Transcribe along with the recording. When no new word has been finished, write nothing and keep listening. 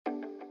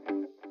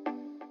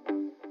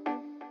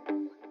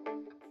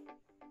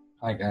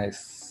Hi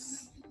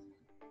guys.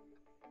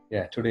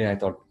 Yeah, today I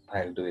thought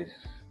I'll do a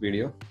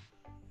video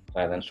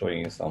rather than showing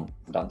you some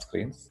dumb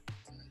screens.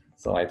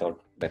 So I thought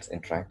let's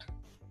interact.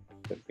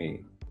 Let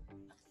me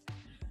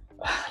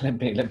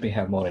let me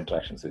have more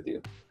interactions with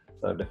you.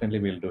 So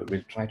definitely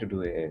we'll try to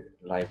do a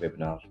live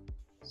webinar.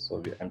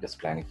 So I'm just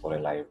planning for a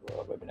live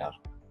webinar.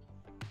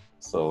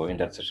 So in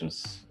that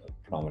sessions,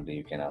 probably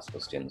you can ask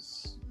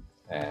questions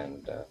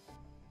and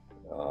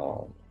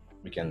uh,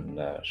 we can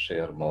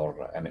share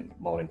more.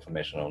 More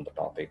information on the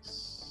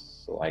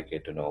topics. So I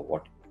get to know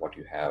what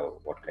you have,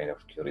 what kind of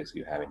queries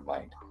you have in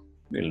mind.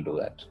 We'll do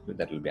that.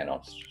 That will be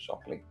announced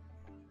shortly.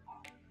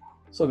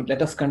 So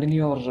let us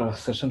continue our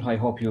session. I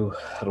hope you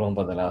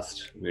remember the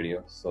last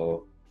video.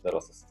 So there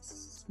was a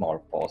small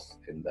pause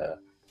in the,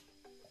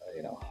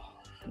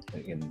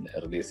 in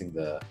releasing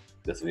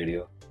this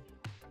video.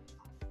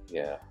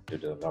 Yeah, due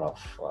to a lot of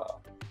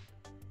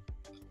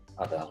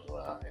other,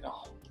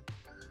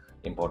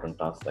 important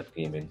tasks that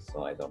came in.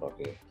 So I thought,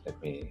 okay,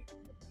 let me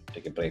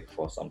take a break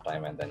for some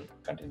time and then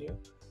continue.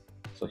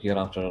 So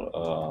hereafter,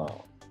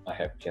 I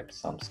have kept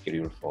some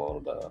schedule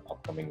for the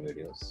upcoming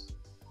videos.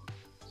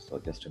 So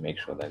just to make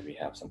sure that we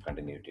have some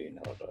continuity in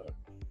our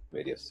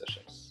various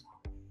sessions.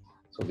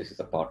 So this is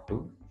a part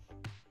 2.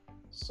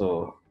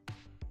 So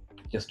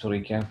just to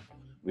recap,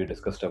 we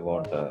discussed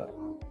about the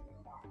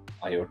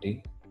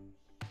IoT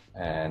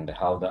and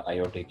how the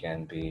IoT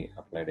can be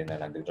applied in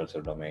an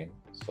agriculture domain.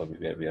 So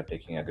we are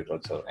taking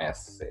agriculture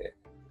as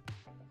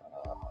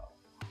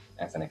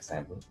an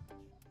example.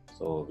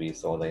 So we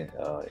saw the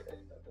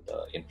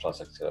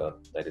infrastructure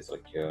that is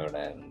required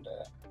and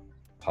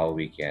how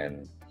we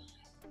can,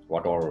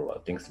 what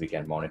all things we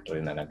can monitor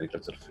in an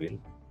agriculture field.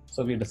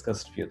 So we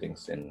discussed a few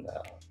things in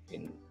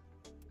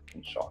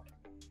short.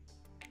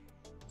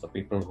 So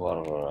people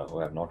who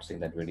have not seen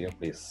that video,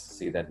 please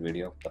see that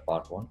video, the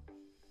part 1,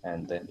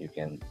 and then you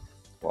can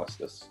watch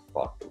this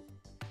part 2.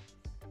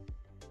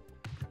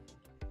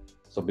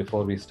 So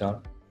before we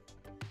start,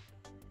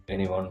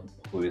 anyone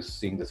who is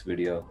seeing this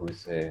video who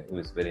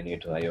is very new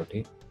to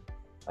IoT,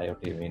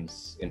 IoT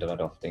means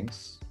Internet of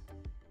Things.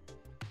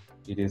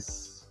 It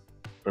is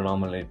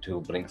predominantly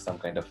to bring some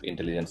kind of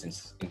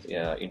intelligence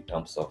in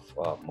terms of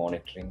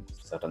monitoring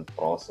certain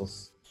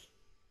process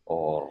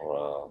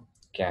or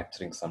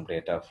capturing some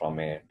data from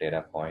a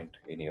data point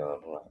in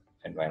your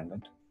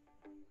environment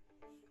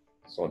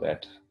so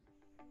that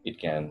it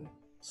can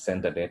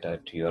send the data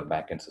to your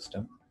backend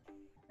system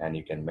and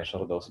you can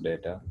measure those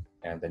data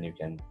and then you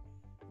can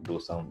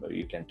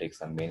take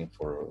some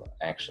meaningful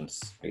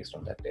actions based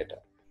on that data.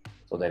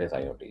 So that is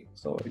IoT.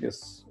 So it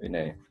is, in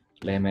a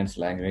layman's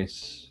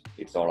language,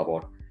 it's all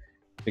about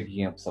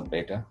picking up some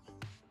data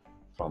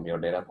from your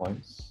data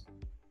points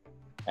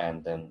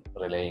and then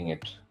relaying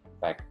it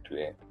back to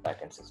a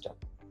backend system.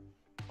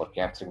 For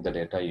capturing the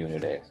data, you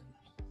need a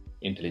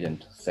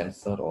intelligent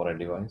sensor or a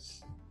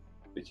device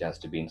which has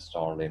to be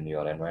installed in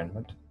your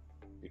environment.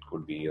 It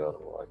could be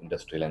your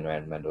industrial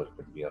environment, or it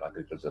could be your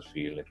agriculture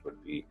field. It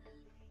could be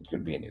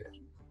anywhere.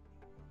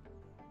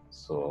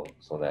 So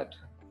that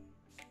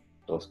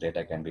those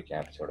data can be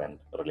captured and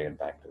relayed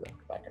back to the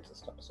backend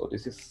system. So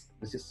this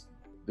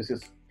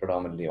is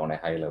predominantly on a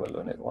high level,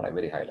 on a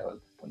very high level,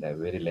 on a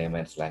very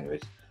layman's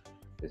language.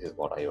 This is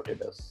what IoT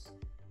does.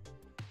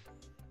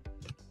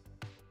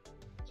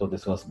 So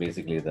this was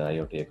basically the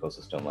IoT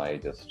ecosystem I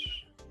just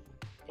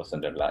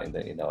presented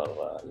in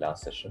our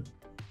last session.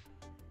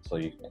 So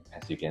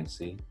as you can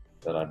see,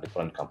 there are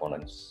different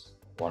components.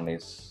 One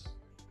is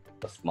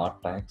the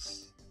smart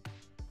tags,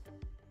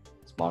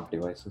 smart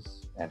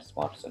devices, and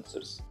smart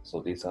sensors.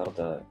 So these are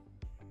the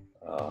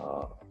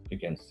you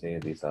can say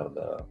these are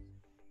the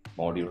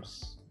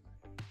modules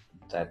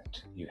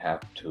that you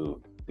have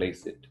to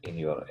place it in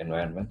your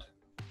environment,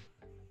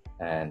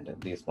 and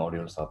these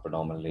modules are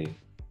predominantly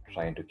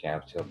trying to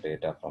capture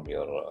data from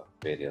your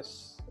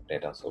various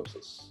data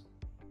sources.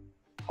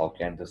 How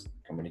can this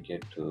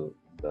communicate to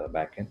the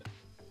backend?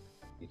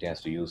 It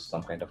has to use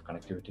some kind of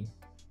connectivity.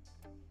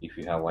 If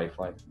you have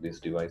Wi-Fi, these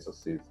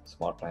devices, these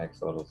smart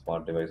tags or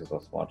smart devices or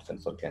smart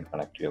sensor can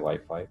connect to a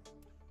Wi-Fi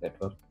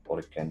network, or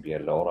it can be a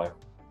LoRa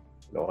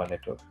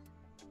network,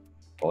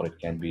 or it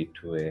can be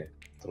through a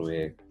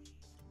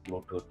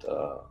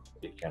Bluetooth.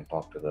 It can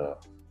talk to the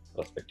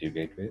respective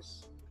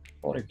gateways,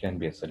 or it can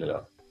be a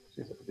cellular.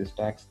 These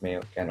tags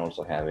can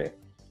also have a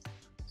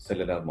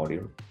cellular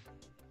module,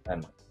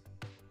 and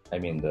I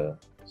mean the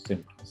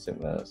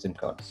SIM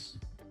cards.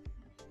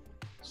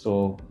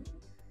 So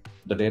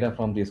the data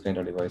from these kind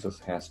of devices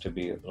has to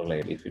be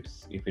relayed. If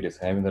it is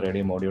having the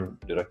radio module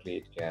directly,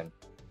 it can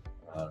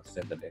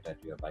send the data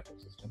to your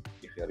backend system.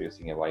 If you are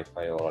using a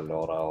Wi-Fi or a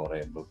LoRa or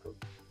a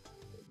Bluetooth,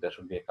 there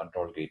should be a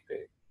control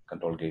gateway.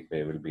 Control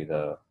gateway will be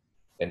the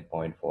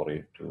endpoint for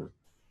it to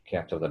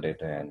capture the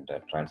data and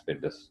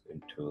transmit this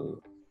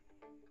into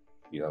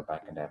your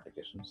backend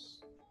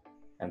applications.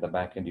 And the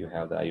backend, you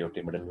have the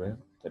IoT middleware.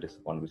 That is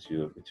one which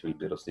will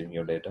be receiving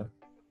your data.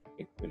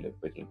 It will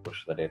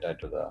push the data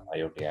to the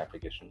IoT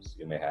applications.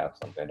 You may have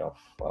some kind of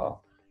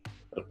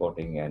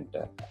reporting and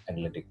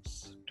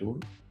analytics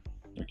tool,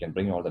 You can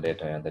bring all the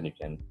data and then you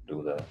can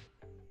do the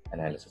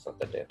analysis of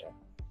the data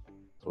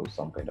through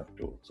some kind of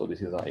tool. So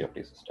this is the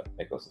IoT system,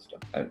 ecosystem.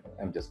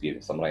 I'm just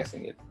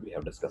summarizing it. We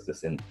have discussed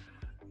this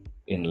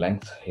in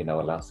length in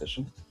our last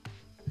session.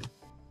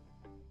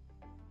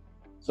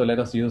 So let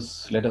us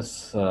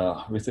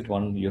visit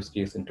one use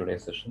case in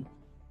today's session.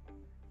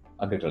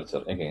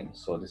 Agriculture again.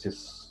 So this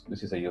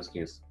is a use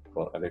case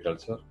for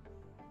agriculture.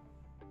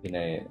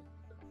 In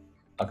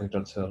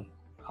agriculture,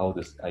 how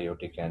this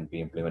IoT can be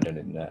implemented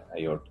in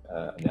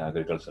an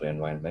agriculture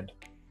environment,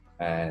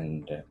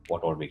 and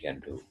what all we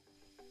can do.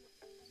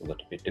 So the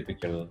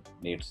typical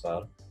needs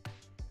are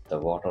the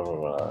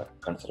water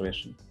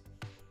conservation.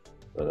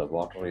 So the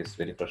water is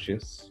very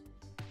precious,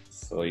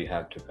 so you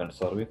have to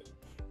conserve it,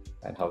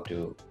 and how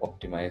to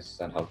optimize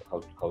and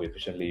how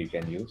efficiently you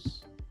can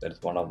use. That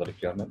is one of the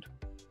requirement.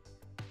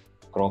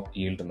 Crop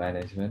yield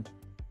management,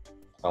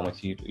 how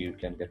much yield you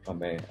can get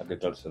from an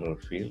agricultural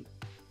field.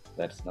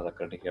 That's another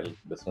critical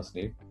business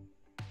need.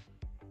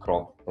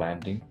 Crop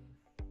planting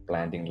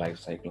life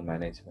cycle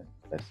management,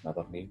 that's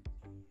another need.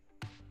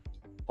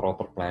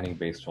 Proper planning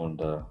based on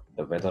the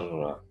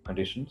weather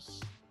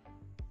conditions,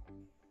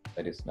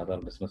 that is another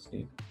business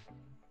need.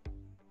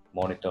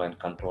 Monitor and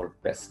control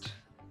pest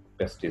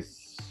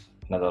is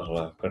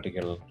another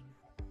critical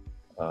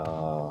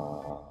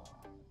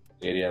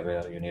area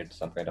where you need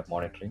some kind of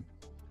monitoring.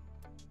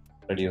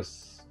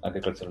 Reduce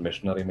agricultural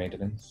machinery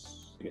maintenance.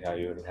 You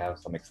will have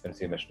some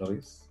expensive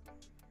machineries.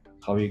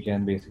 How you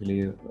can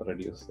basically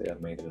reduce their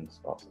maintenance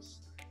process.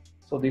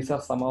 So these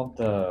are some of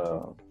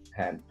the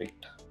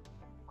hand-picked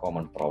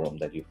common problem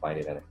that you find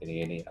in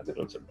any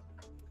agricultural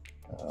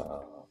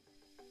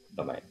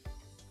domain.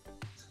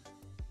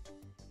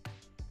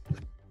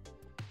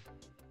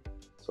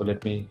 So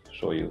let me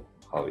show you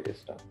how it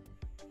is done.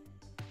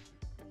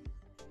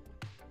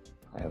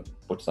 I have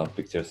put some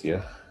pictures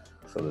here.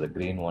 So the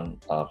green one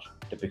are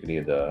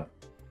typically the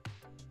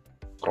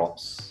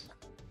crops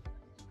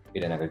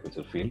in an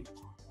agricultural field.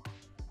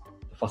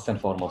 The first and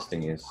foremost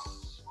thing is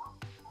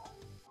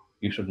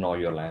you should know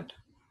your land.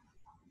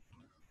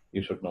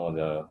 You should know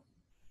the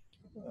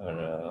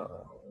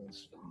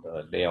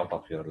layout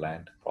of your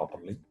land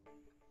properly,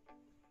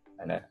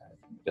 and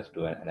just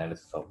do an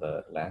analysis of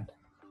the land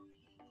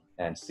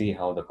and see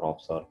how the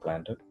crops are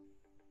planted.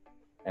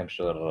 I'm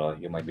sure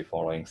you might be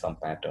following some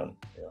pattern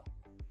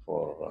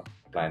for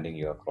planting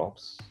your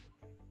crops.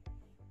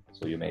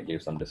 So you may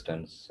leave some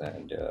distance,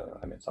 and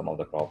some of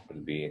the crop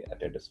will be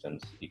at a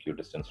distance, equal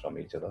distance from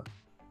each other.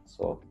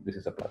 So this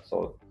is a plan.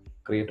 So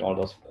create all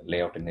those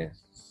layout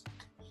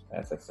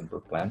as a simple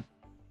plan.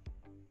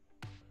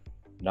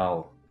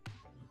 Now,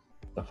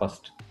 the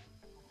first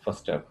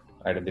step,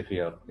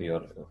 identify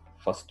your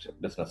first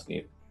business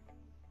need.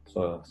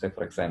 So say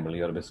for example,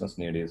 your business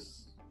need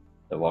is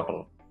the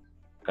water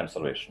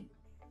conservation.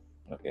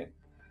 Okay,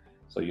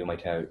 so you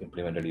might have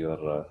implemented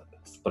your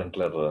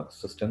sprinkler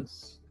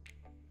systems,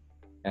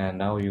 and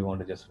now you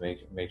want to just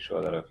make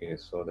sure that okay,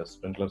 so the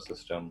sprinkler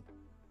system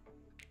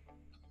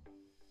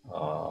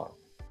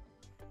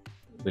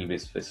will be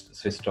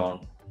switched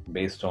on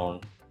based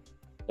on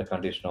the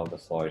condition of the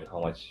soil, how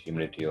much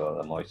humidity or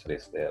the moisture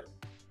is there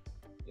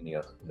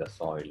in the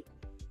soil.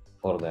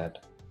 For that,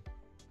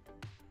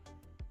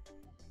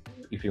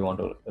 if you want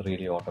to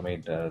really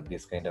automate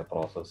this kind of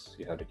process,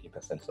 you have to keep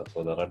a sensor.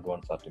 So the red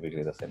ones are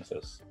typically the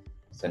sensors.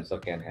 Sensor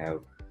can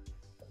have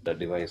the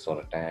device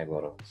or a tag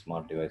or a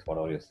smart device,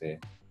 whatever you say.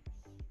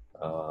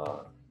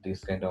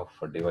 These kind of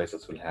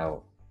devices will have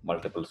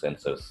multiple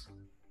sensors.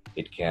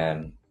 It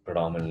can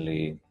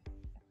predominantly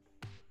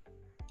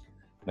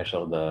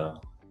measure the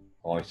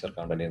moisture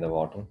content in the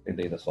water, in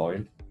the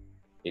soil.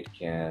 It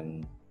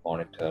can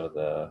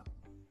monitor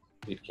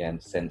it can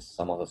sense,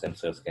 some of the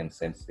sensors can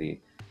sense the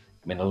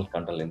mineral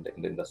content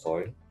in the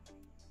soil,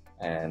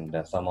 and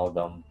some of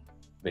them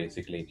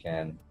basically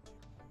can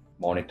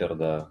monitor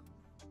the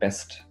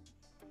pest.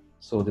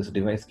 So this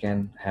device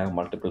can have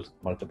multiple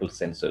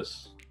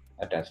sensors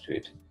attached to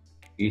it,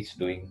 each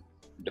doing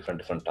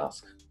different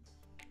tasks.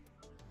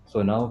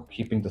 So now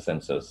keeping the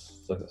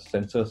sensors. So the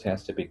sensors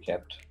has to be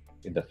kept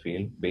in the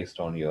field based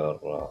on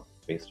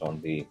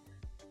the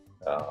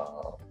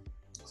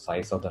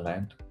size of the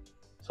land.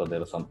 So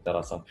there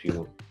are some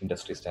few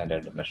industry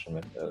standard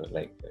measurement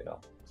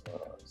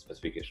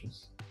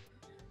specifications.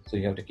 So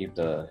you have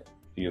to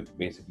you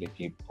basically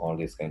keep all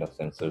these kind of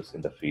sensors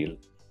in the field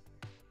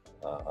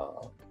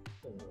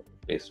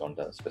based on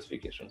the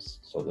specifications.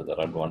 So the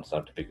red ones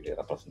are typically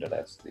represented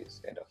as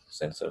these kind of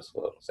sensors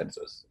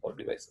or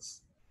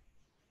devices.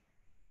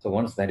 So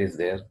once that is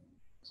there,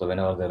 so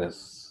whenever there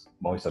is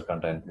moisture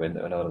content,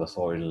 whenever the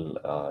soil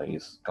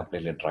is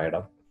completely dried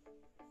up,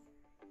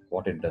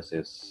 what it does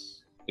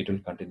is it will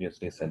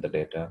continuously send the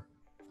data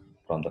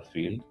from the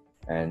field,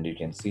 and you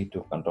can see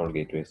two control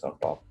gateways on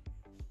top.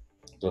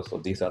 So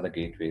these are the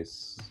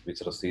gateways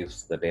which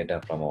receives the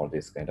data from all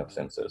these kind of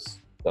sensors.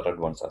 The red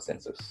ones are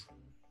sensors.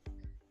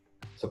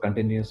 So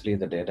continuously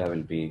the data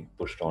will be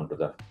pushed onto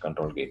the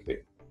control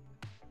gateway,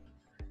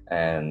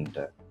 and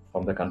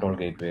from the control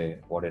gateway,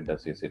 what it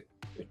does is it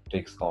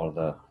takes all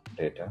the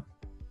data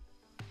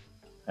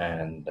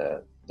and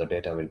the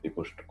data will be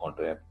pushed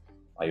onto a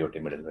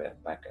IoT middleware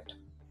backend.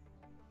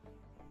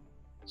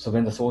 So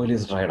when the soil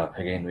is dried up,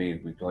 again we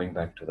going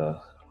back to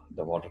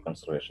the water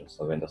conservation.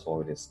 So when the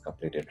soil is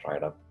completely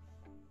dried up,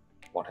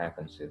 what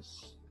happens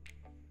is,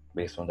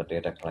 based on the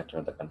data collected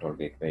at the control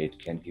gateway, it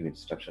can give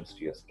instructions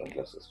to your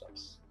sprinkler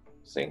systems,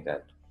 saying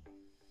that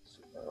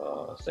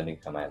sending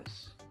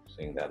commands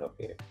saying that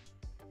okay,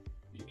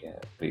 you can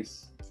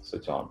please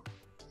switch on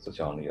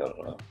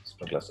your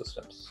sprinkler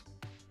systems.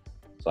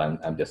 So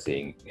I'm just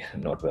saying,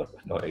 not well,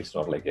 no, it's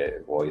not like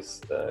a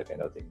voice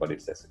kind of thing, but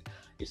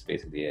it's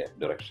basically a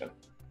direction.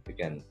 You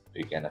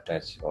can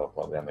attach or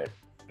program a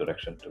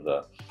direction to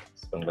the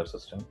sprinkler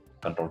system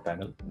control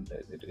panel.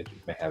 It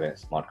may have a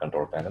smart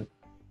control panel.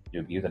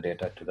 You give the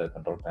data to the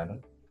control panel,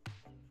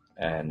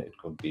 and it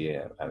could be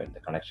the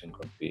connection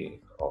could be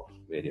of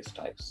various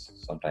types.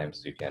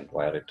 Sometimes you can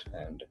wire it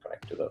and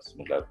connect to the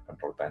sprinkler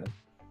control panel,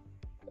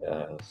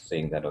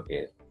 saying that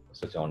okay,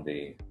 switch on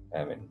the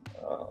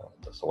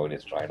the soil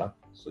is dried up,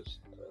 switch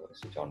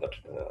on the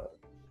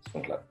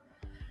sprinkler.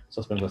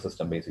 So sprinkler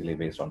system, basically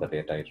based on the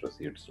data it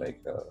receives,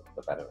 like the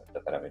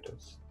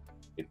parameters,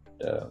 it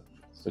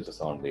switches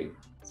on the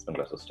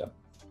sprinkler system.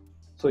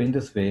 So in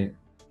this way,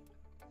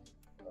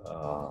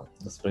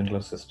 the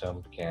sprinkler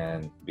system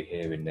can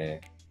behave in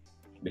a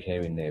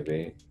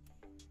way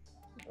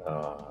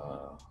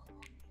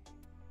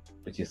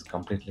which is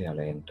completely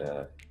aligned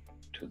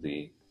to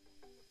the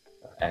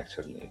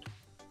actual need.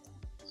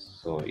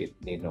 So it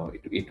will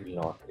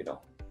not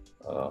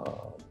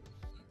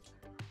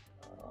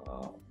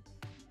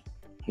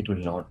it will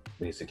not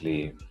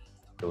basically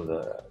do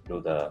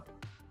the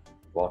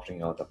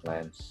watering of the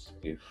plants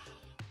if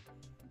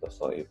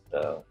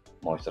the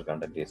moisture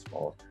content is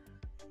more,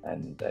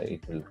 and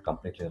it will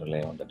completely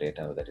rely on the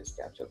data that is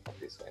captured from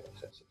these kind of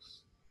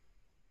sensors.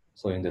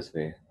 So in this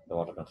way, the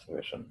water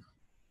conservation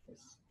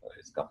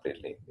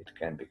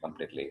can be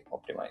completely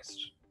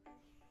optimized.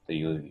 So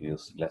you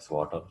use less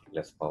water,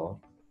 less power,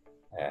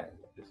 and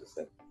this is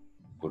a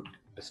good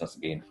business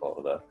gain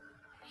for the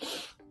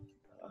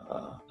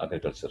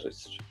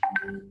agriculturist.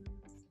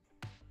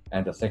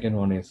 And the second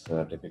one is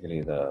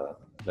typically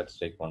let's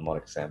take one more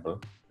example.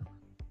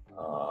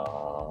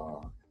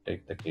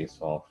 Take the case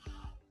of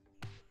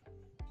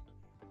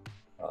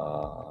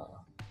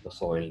the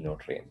soil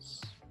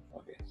nutrients.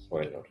 Okay,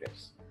 soil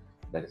nutrients.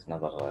 That is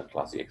another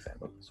classic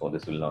example. So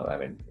this will not,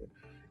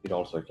 it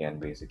also can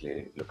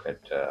basically look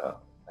at,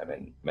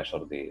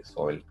 measure the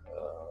soil,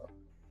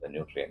 the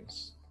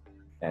nutrients,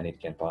 and it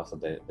can pass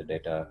the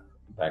data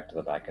back to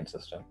the backend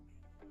system.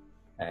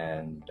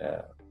 And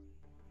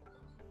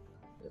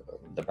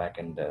the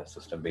backend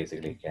system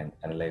basically can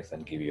analyze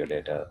and give you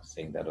data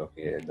saying that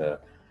okay, the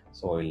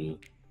soil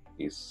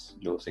is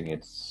losing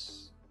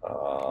its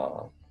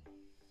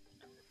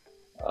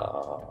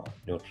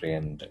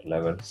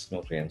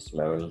nutrients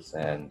levels,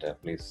 and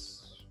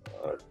please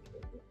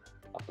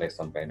apply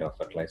some kind of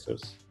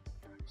fertilizers.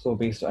 So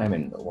based,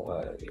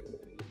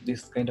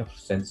 these kind of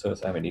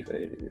sensors,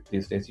 if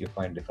these days you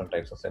find different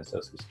types of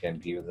sensors which can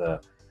give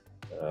the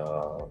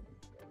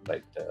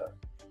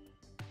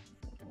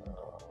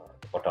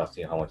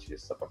potassium, how much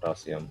is the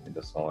potassium in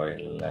the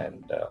soil,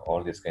 and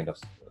all these kind of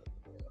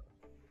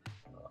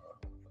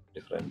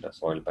different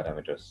soil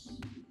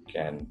parameters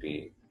can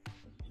be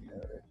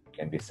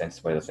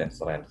sensed by the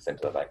sensor and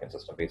sent to the backend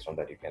system. Based on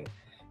that, you can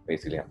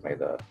basically apply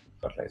the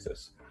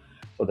fertilizers.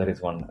 So that is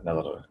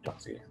another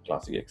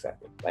classic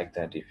example. Like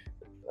that, if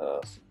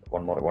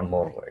one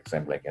more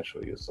example I can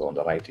show you. So on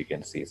the right, you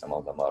can see some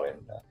of them are in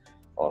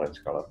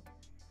orange color.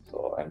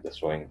 So I'm just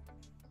showing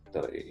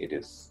it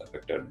is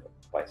affected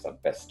by some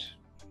pest.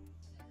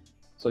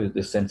 So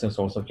the sensors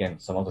also can,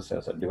 some of the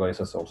sensor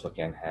devices also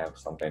can have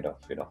some kind of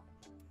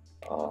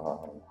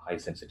high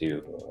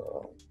sensitive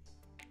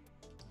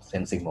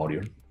sensing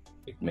module.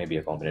 It may be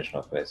a combination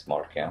of a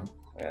smart cam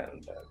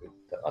and with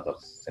the other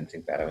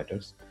sensing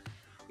parameters.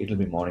 It will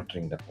be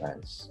monitoring the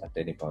plants at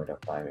any point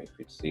of time. If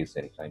it sees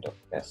any kind of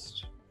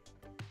pest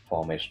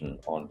formation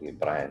on the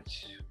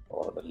branch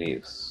or the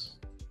leaves,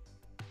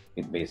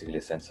 it basically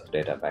sends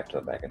data back to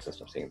the backend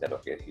system saying that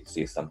okay, it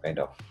sees some kind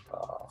of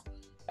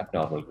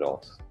abnormal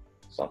growth,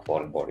 some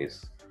foreign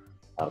bodies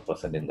are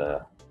present in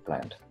the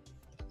plant.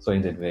 So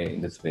in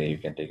this way, you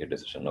can take a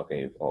decision.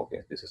 Okay,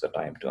 this is the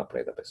time to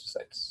apply the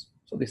pesticides.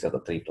 So these are the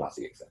three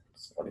classic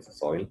examples. One is the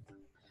soil,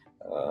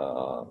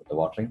 the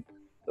watering.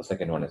 The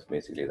second one is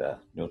basically the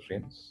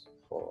nutrients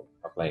for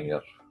applying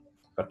your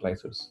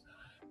fertilizers,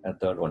 and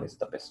third one is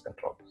the pest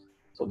control.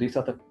 So these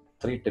are the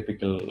three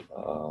typical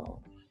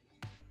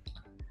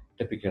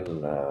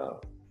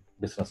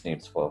business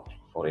needs for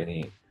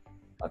any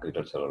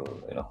agricultural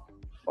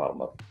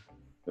farmer,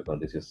 because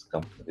this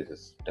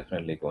is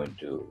definitely going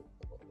to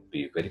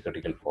be very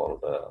critical for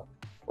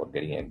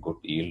getting a good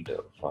yield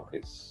from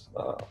his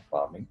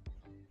farming,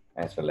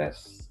 as well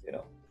as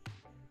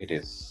it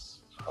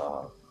is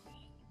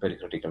very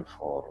critical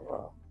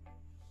for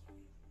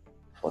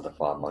the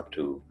farmer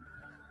to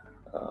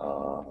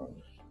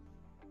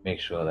make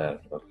sure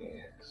that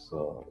okay,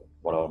 so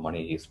whatever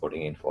money he's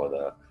putting in for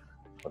the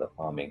for the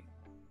farming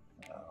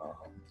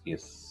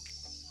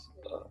is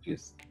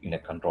in a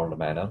controlled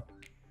manner,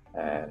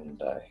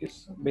 and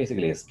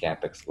basically his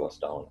capex goes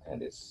down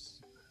and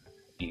his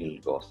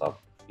yield goes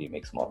up. He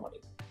makes more money.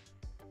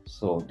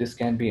 So this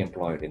can be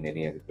employed in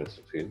any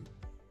agricultural field.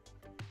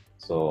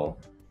 So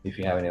if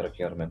you have any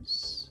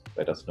requirements,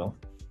 let us know,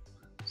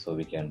 so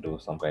we can do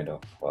some kind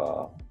of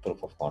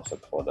proof of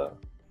concept for the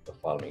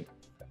farming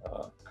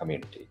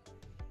community.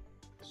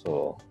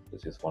 So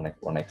this is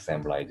one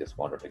example I just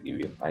wanted to give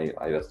you.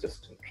 I was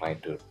just trying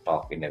to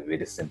talk in a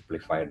very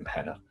simplified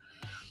manner,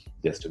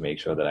 just to make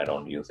sure that I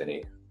don't use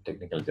any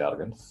technical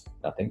jargons,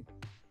 nothing.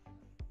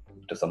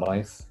 To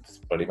summarize, it's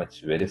pretty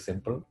much very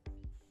simple.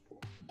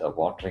 The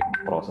watering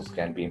process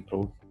can be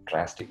improved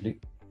drastically.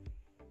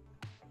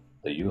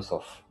 The use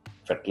of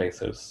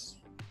fertilizers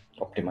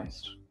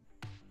optimized,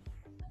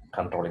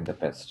 controlling the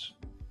pest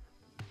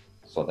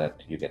so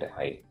that you get a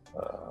high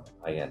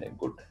and a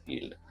good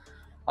yield.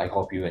 I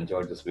hope you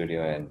enjoyed this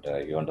video and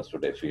you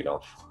understood a feel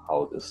of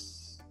how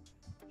this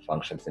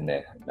functions in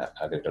the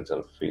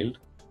agricultural field.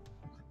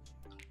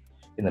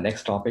 In the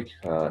next topic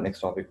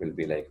will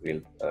be like,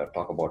 we'll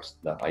talk about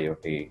the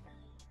IoT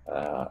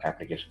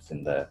applications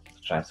in the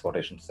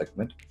transportation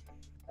segment,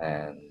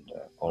 and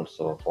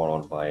also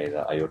followed by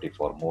the IoT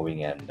for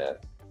moving and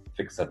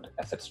fixed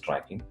assets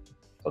tracking.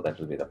 So that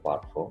will be the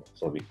part 4.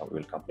 So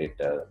we'll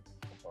complete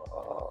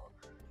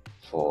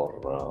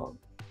 4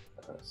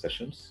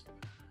 sessions,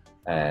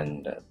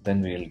 and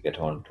then we'll get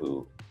on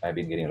to, I've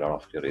been getting a lot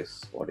of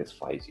queries, what is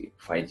 5G?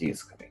 5G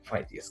is coming.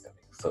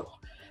 So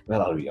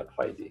where are we on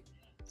 5G?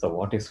 So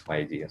what is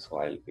 5G? So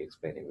I'll be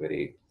explaining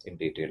very in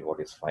detail what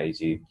is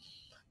 5G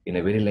in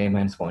a very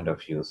layman's point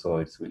of view. So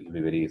it will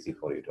be very easy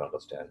for you to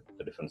understand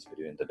the difference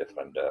between the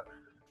different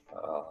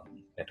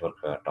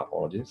network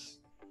topologies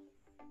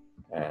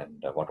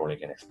and what all you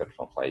can expect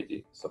from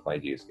 5G. So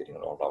 5G is getting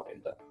rolled out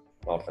in the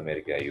North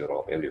America,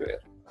 Europe,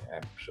 everywhere.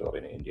 I'm sure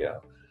in India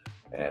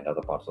and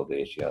other parts of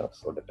Asia.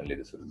 So definitely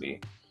this will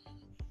be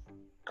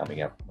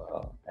coming up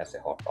as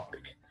a hot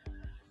topic.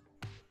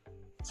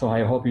 So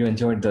I hope you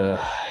enjoyed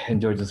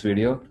this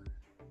video.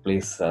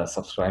 Please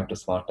subscribe to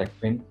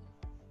SmartechPin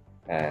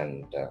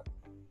and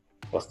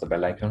press the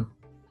bell icon.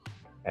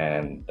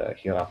 And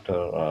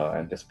hereafter,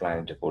 I'm just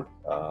planning to put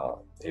a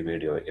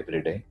video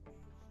every day,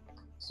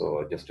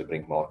 so just to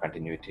bring more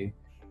continuity.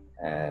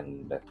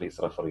 And please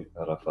refer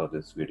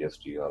these videos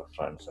to your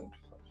friends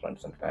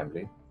and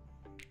family.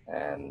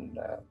 And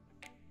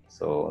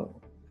so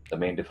the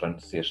main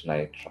differentiation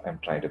I'm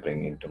trying to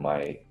bring into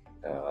my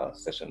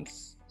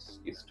sessions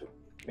is to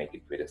make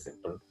it very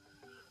simple.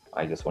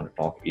 I just want to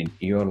talk in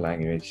your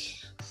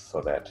language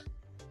so that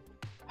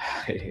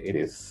it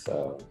is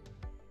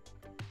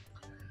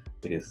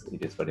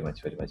very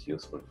much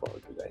useful for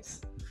you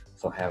guys.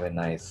 So have a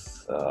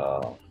nice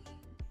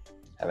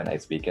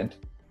weekend.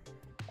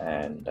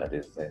 And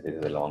this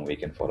is a long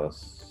weekend for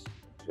us.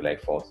 July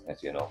 4th,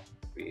 as you know,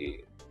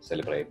 we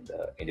celebrate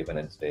the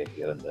Independence Day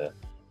here in the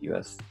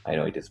US. I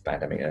know it is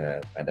pandemic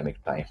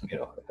time.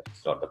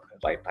 It's not the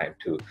right time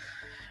to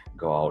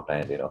go out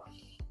and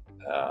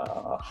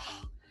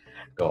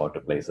go out to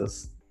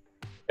places.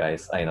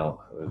 Guys, I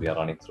know we are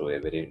running through a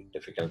very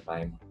difficult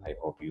time. I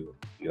hope you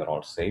are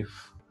all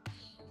safe,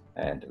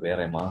 and wear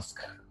a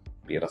mask,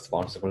 be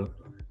responsible,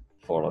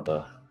 follow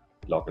the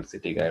local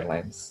city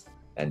guidelines,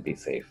 and be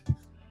safe.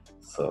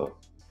 So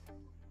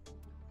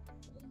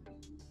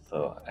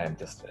I'm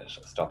just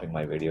stopping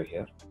my video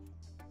here.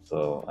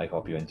 So I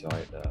hope you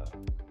enjoyed